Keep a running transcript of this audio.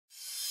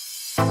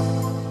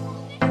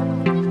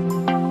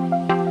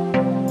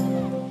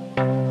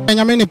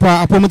Nyameni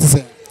pa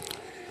apomutse.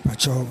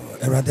 Pacho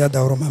erade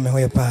adawro ma me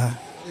ho pa.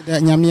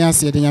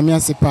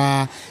 Nyamiase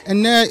pa.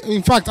 And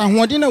in fact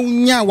ahode na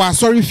unya wa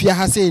sorry fia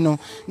ha sei no.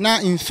 Na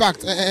in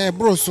fact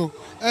bro so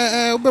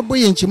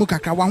obeboye nchimu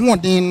kakra wa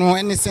hoden no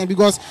anything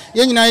because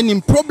ye nyina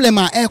any problem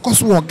a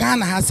ekoso wo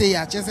Ghana ha sei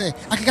ya chese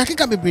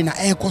akika bebre na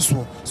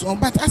ekoso. So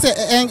but I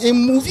say a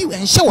movie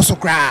and show so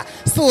kra.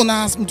 Still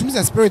na ntumi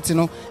say spirit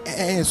no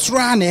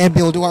sura na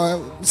build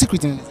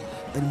secret in.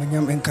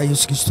 Enyam enka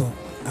Yesu Kristo.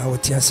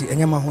 Awtiasi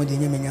enyama hode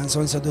enyama nyansa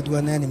onse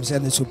dodo na anim se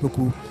na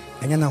sopoku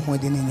enyana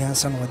hode ni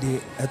nyansa na ode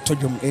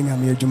etodwom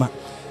enyama adwuma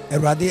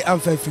erade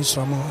amfa firi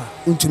sramo ha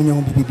untumi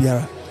nyaho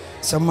bibiara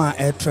sama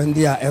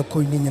trendi a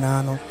ekɔ ni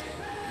nyina no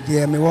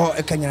de me wo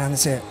ekanyana ne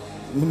se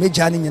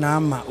meja ni nyina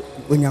ama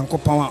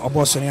onyankopɔn a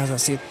ɔbɔ so ne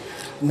asase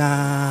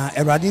na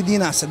erade di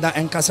na aseda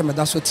enka se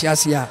meda so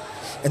tiase a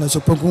eno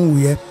sopoku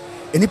wuye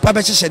enipa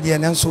be hyehyɛ de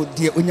ne nso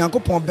de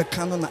onyankopɔn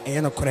bɛka no na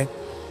ɛyɛ no korɛ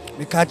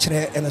me ka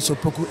kyerɛ eno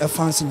sopoku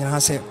ɛfansi nyina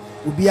se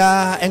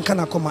ubia enka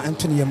na koma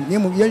ento ne yam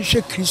nemu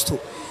yenhwe Kristo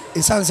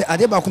esanse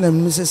ade ba ko na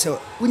mu se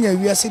unya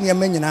wiase ne yam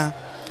nyina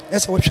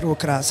ese wo hwere wo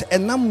kra se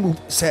enam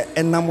se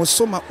enam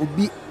soma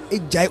obi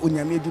ejai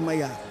onyame adwuma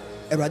ya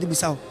Awurade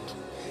bisa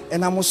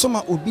enam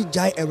soma obi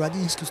jai Awurade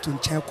Yesu Kristo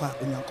nkyɛn kwa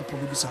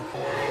onyankopɔn bisa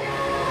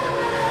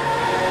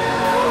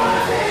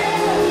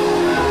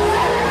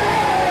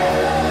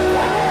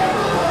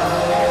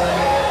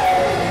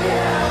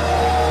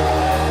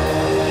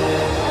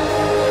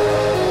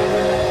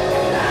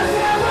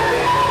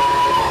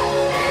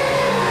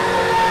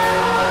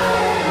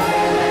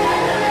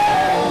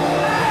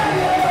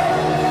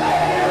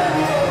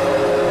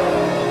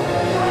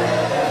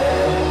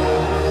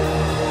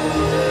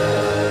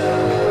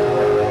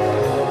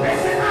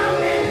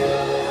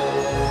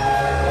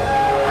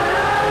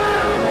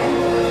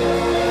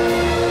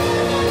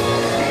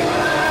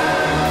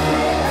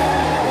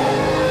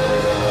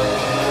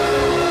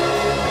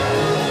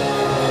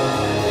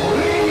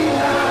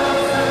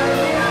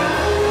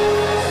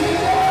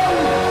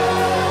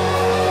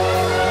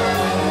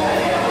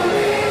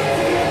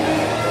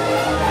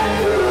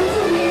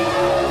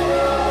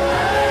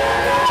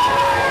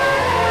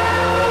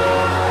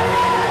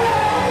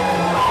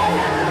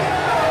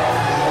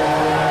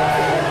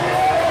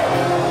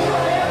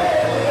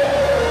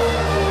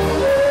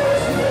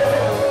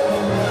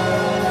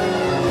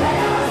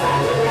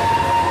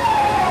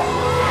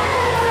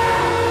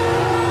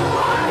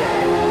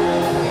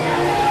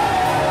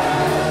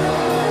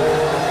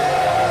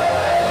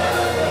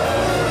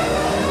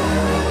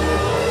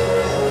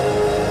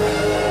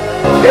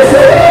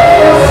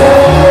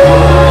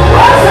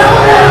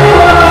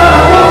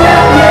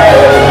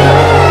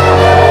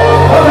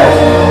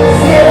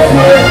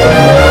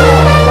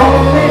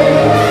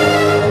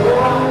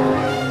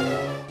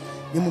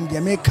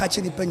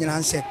ni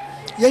panyina se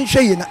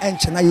yenhwe yi na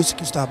enche na Yesu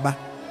Kristo aba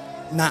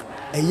na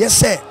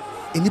eyese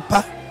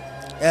enipa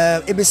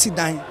ebesi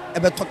dan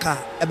ebetoka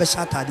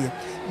ebeshatade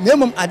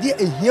nemum ade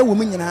ehia wo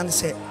nyina ne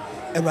se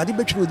Awurade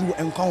betwere odi wo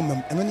enkwa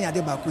womam eno ne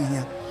ade ba ko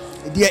hia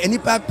de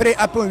enipa pre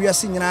apon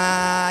wiase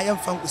nyina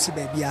yemfa nkosi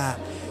ba bia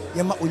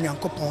yema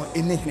onyankopon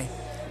enehene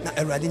na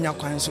Awurade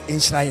nyakwan so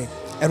enhyiraye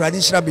Awurade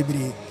nhyira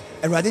bebre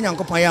Awurade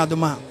nyankopon ya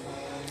adoma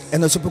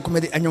eno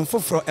sopokumede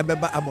anyomfoforo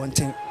ebeba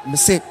abonten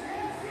mese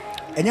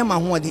enyama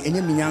hoode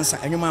enyemi nyansa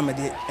enyoma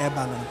amede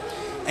eba no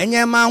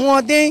enyama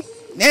hoode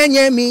na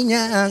enyemi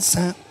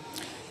nyansa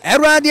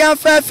Awurade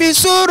afafi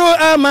suru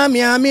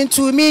amami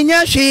amintu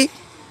minyahwi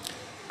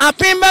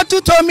apimba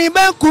tutomi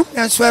banku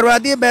enso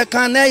Awurade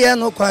beka na ye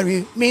no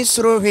kwari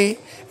misrohwe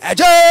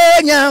ejo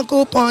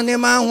nyankopon ne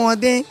ma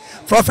hoode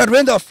Prophet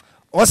Randolph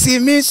osi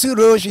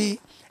misrohwe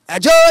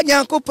ejo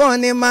nyankopon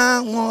ne ma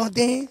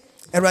hoode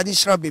Awurade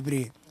shira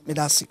bebre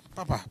medasi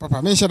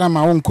Papa me shada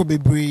ma won ko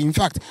bebre in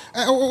fact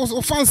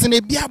fans na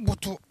bia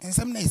boto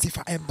ensem na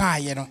isifa eba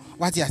ye no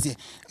what you say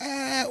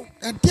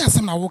dia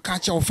some na wo ka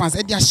che fans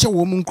dia hye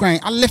wo mu nkran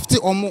I left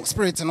on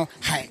spirit no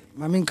high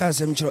mama nka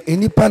sem chiro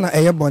enipa na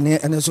eye bone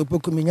Ernest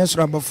Opoku minya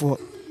sura bafo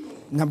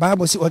na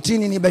bible si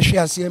otini ni behwe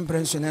ase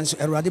impressionance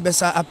Awurade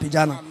besa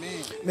apija no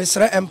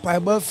mesra empire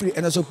ba free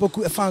Ernest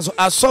Opoku fans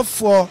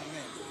asofo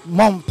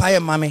mompae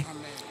mame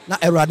na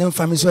Awurade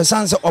mfami so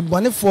sanse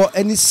obonefo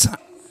anisa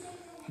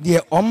de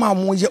oma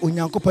mo ye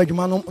onyankopɔ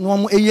adwuma no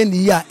mo eye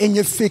ni ya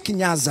enye fake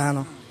nyaza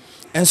no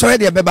enso ye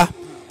de beba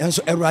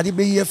enso Awurade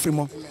be yi afiri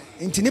mo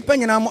nti nipa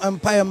nyina mo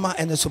empire ma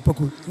Ernest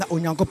Opoku na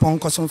onyankopɔ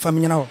nkoso mfam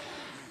nyina ho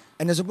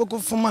Ernest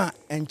Opoku fuma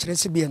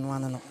enkyerese bi eno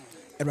ano no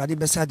Awurade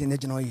besa de na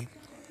gina oyi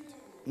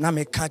na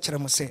me ka kyerɛ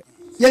mo se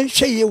yen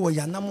hwɛ ye wo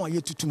ya na mo aye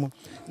tutumo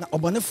na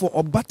obonefo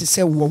obate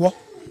se wo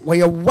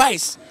ye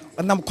wise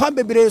onam kwa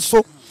bebre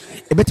so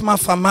ebetima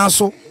fama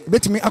so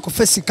ebetimi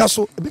akofa sika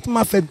so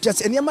ebetima fa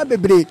just enema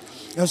bebre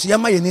enso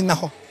yama yeni na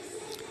ho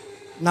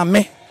na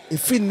me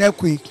efri na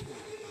kwe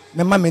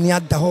me ma meni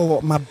ada ho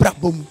ma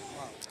brabom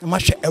na ma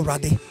hwe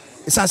Awurade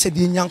esanse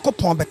di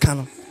nyankopon beka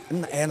no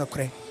na no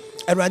kre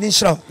Awurade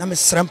nhyira na me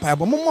srempa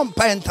abo mommo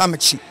mpa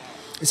entamechi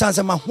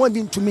esanse ma ho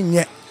di ntumi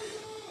nye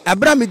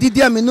abra me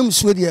didi a menum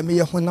suo de me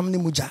ye honam ne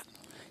muja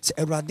se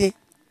Awurade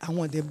I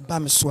want the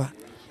Bamiswa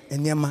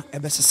and Yama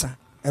Ebesisa.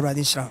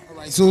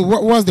 So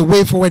what's the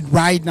way forward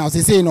right now? They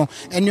say, you know,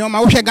 and your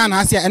Mausha Ghana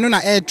has here, and on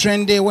air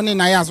trend day, one in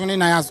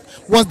Ayas,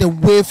 what's the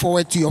way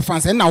forward to your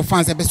fans? And now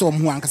fans episode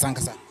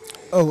Muankasankasa.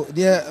 Oh,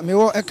 dear, me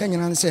what I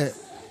can say.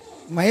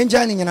 My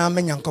engineering and I'm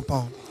Menyan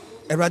Copon,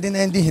 a Radina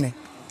and Dihine,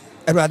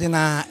 a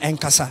Radina and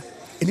Casa.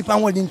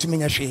 Nipan went into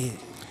Minashe.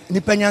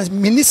 Nipanians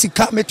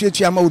Minisika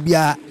Metriama will be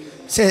a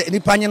say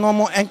Nipanian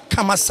Momo and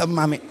Kamasa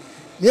Mammy.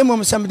 The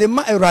moment some of the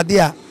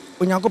Radia,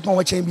 when Yankopon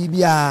watching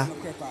BBA,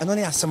 and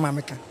only as some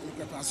American.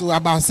 So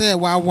about say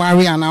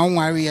worry and I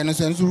worry and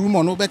so room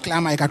on over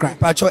clam like a crack.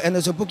 Pacho and the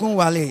Sopokun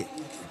Wale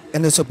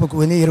and the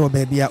Sopoku Nero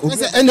baby. And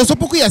the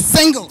Sopoku is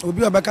single.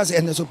 Obi Abakas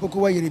and the Sopoku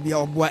will be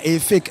a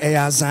fake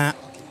Ayazan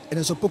and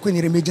the Sopoku in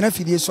the Regina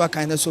Fidi Swaka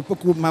and the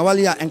Sopoku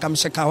Mawalia and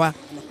Kamshakawa,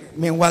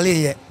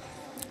 Menwale,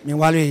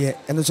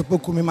 and the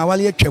Sopoku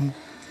Mawali Chem,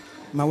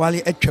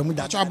 Mawali Echem.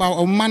 That's about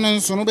a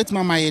man so no bet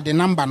my the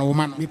number no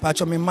man. Me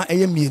Pacho me ma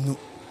minu.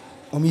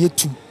 Me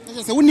too.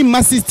 So we need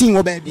massive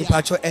thing baby.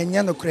 Pacho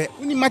enya no kre.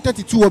 We need matter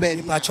to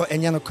baby. Pacho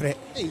enya no kre.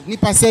 Ni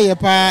passe ye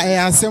pa e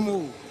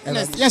ansemo.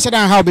 Yes, I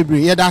don't how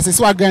baby. Yeah, that's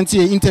so I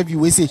guarantee interview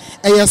we say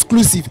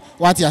exclusive.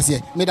 What you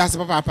say? Me that's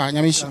papa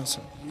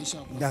nyamisha.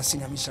 That's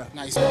nyamisha.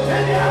 Nice.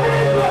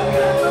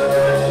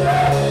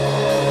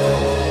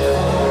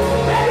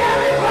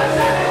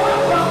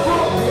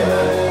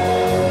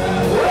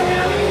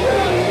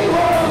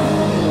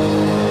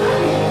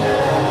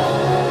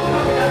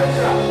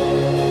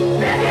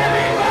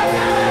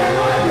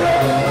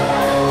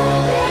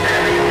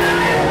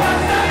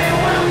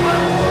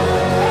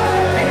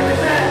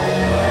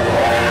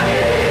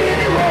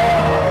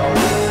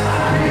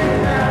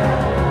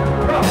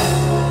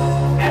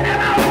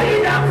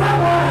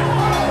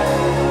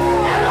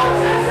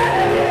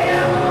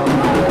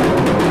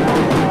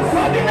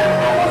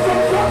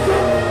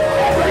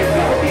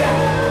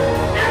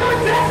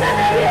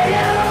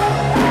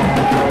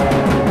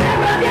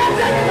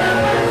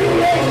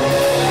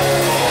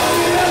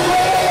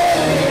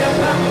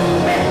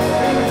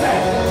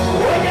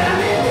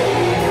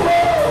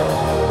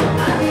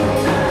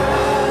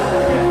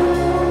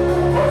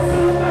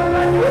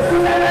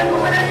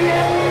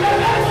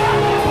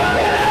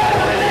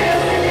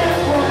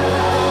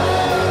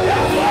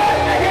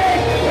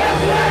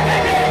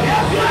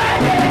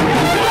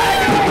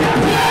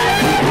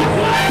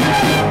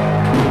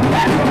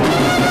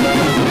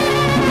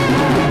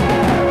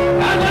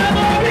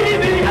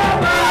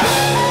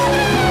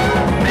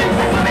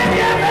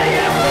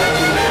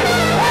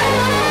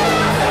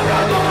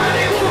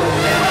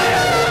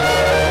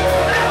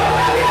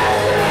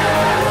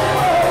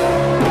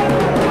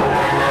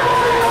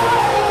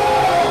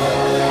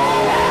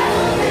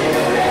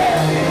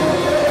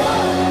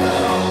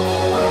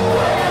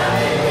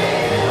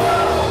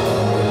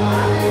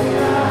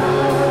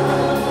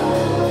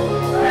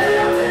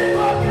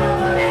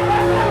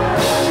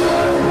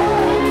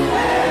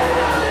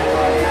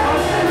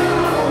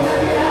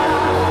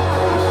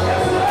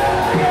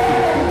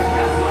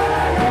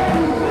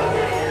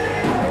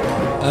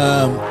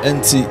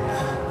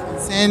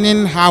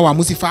 Sending how I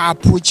must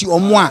approach you or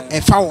more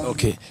a foul.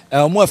 Okay,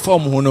 more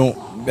form who know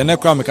the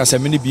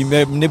necromic many be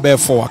never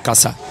for a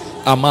casa.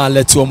 Ama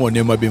let you more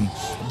name of him.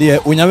 Dear,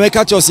 when you make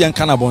at your young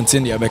cannabon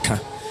in the America,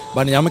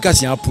 but the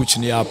Americans approach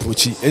near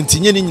approach, and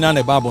Tinin none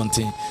a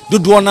barbontin. Do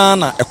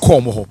Duana a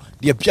combo,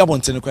 the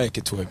Piabontin crack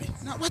to be.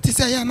 Now, what is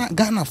a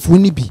Ghana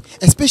funny be,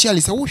 especially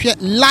so share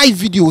live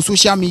video,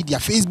 social media,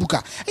 Facebook.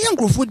 I am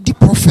go for the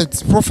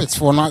prophets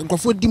for now, go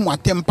for the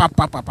Moatem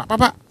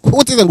papa.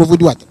 What is a go for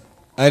what?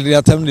 I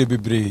attempt to be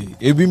brave.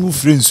 Every move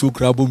friends who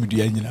crab with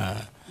the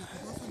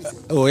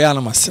oh, yeah,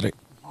 I'm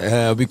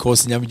a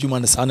because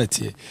Yamajuman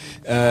sanity.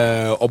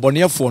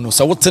 Obonia for no,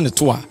 so what's in the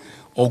tour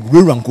or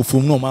Granko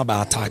from no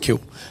maba attack you.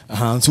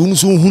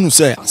 Soon who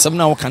say, some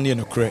now can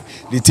you credit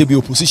the table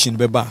opposition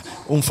beba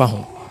on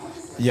Fahon.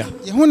 Yeah,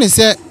 you want to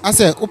say, I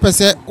say,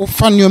 Opese, or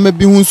Fanny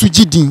maybe who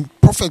Sujidin,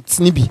 prophets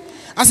Nibi.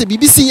 I say,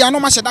 BBC, I know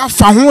much that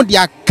Fahon, the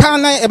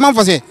Akana, a month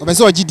for say,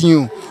 Obeso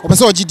Gidin.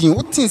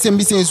 What things and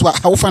business were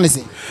how funny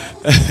say?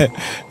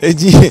 A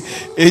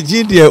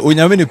G, dear, when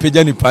you're in a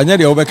pejani panya,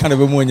 the over kind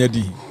of a monia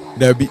D.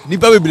 There be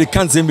Nipa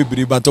can't say me,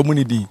 but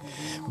Tomuni D.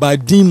 By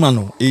D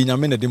Mano, a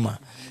Yamena Dima.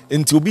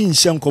 And to be in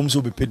Sham comes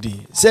over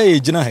pedi.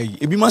 Say,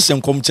 Janahi, it be my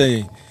Sham come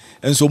chay,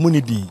 and so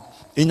Muni D.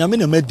 In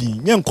Yamena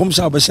Medi, young comes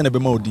out by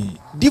Shanabemodi.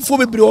 Diffo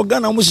be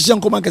organ, and was Sham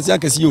come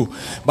as you.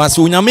 But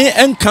so Yame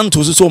and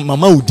Cantos so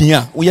Mamma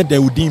Udia, we had the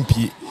Udim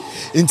P.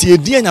 Into a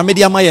dear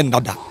Yamedia Mayan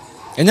Dada.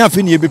 And I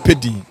feel you be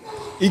petty.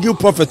 Eagle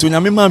prophet when I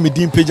mean, mammy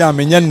dim pajam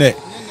and yanne.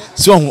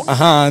 So,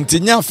 and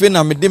ya fin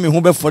I made them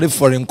who be for the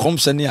foreign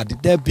comes and ya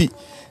did there be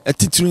a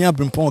titunya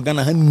brimpon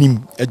gana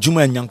nim, a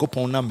Juma and Yanko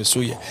Pon number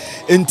so ye.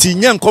 And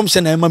Tinyan comes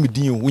and I mammy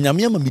dim when I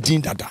mean mammy dim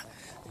dada.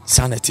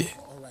 Sanity.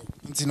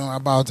 You know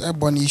about a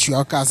bonny issue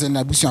of cousin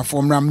and Bush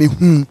form ram me.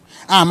 Man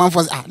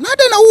for not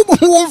then a woman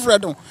who won't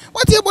Fredo.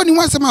 What your body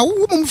wants a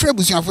woman for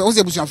Bush was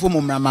a Bush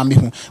form ram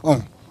me.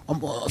 Oh,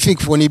 fake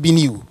for any be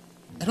new.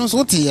 I don't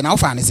want to and how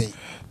fun is it.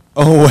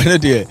 Oh, when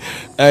dear,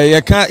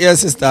 you can't, your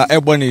sister,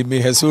 Ebony,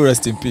 may her soul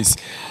rest in peace.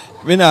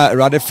 When I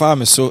rather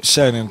farm so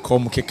shine and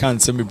come,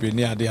 can't send me be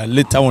near there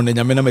later on, and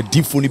Yamena may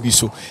deep funny be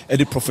so,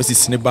 any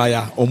prophecies nearby,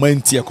 or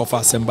Mantia Cofa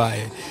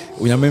Sembai,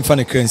 when I'm in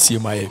funny currency,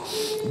 my.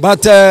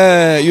 But,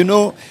 you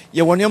know,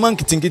 you want your man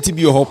getting to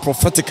be your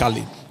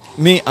prophetically,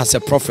 me as a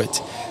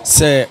prophet,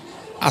 say,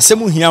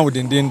 Asemu here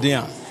within the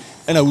India.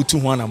 And I would 2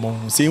 1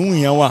 among, say,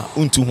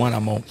 Unyawa, 2 1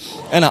 among.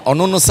 And on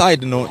no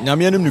side, no,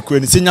 Yamian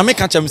Ukraine, say,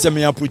 Yamaka, say,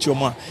 me approach your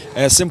man.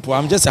 Simple,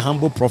 I'm just a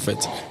humble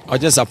prophet. I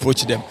just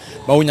approach them.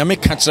 But when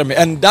Yamaka catch me,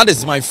 and that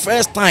is my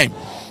first time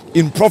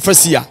in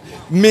prophecy,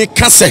 me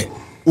kase,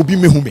 ubi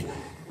me hume.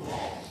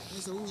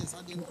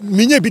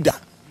 Minye bida.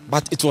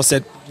 But it was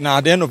said, now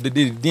at the end of the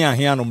day, they are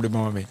here on the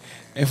moment.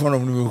 In front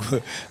of me.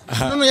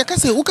 No, you can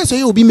say, okay,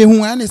 you be me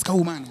who and is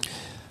woman.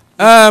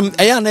 I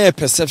am a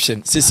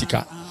perception,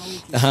 Sisika.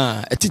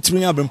 A teacher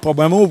have been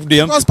problem of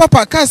them. Because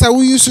Papa Casa,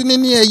 we used to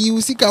near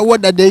you seek a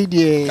word that they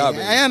did. I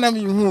am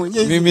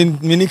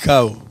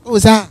Minika. Oh,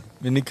 sir.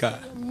 Minika.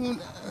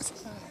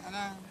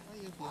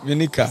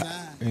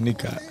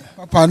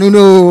 Papa,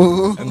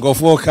 no. And go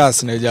for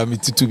cast, and I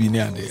to be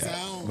near there.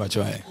 But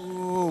why?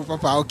 Oh,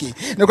 Papa, okay.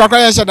 No,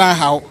 Cochrane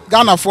how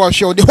Ghana for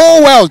show. The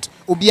whole world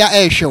will be a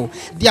air show.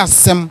 Dear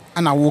Sam,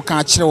 and I will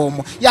catch you.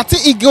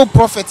 Yati Eagle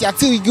Prophet,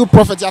 Yati Eagle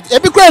Prophet, Yati.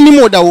 Every grand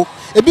anymore.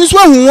 Ebi nso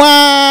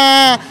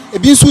ahua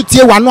ebi nso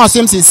tie wano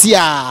asem sesi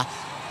a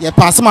ye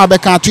pass ma be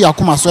kan to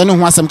yakoma so ene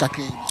ho asem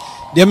kakra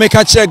de make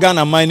a check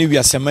Ghana man ni wi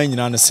asema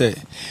nyina ne se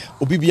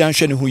obi bia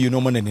nhwe ne ho yi no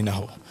mo nani na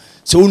ho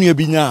se onua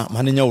bi nya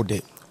ma ne nya wo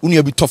de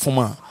onua bi tofom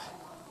a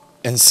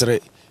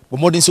ensere bo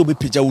modern se obi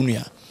pagya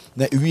onua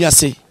na ewi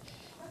ase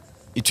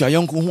itu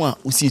ayonko ho a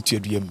osi itu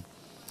aduam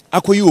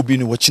akoyi obi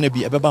ne wo kina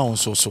bi ebeba won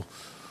so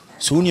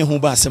onua ho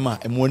ba asema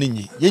emo ne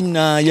nyi ye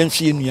nyina ye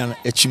nhwe ye nua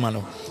akima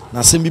no na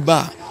asem bi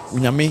ba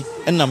unyame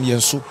enam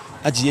yenso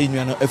agye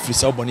yenua no afiri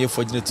sa obone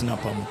efo gine tuna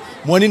pam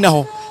mo ani na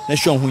ho na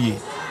hwe ho ye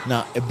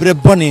na ebre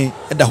bone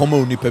eda ho ma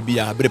onipa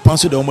bia ebre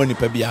panso da ho ma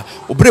onipa bia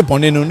obre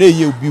bone no na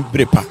eye obi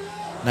brepa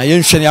na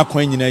yenhwe ne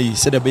akwan nyina yi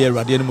se da be ye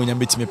awrade ne mo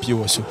nyame time pie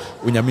wo so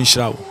unyame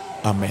nhyira wo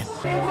amen.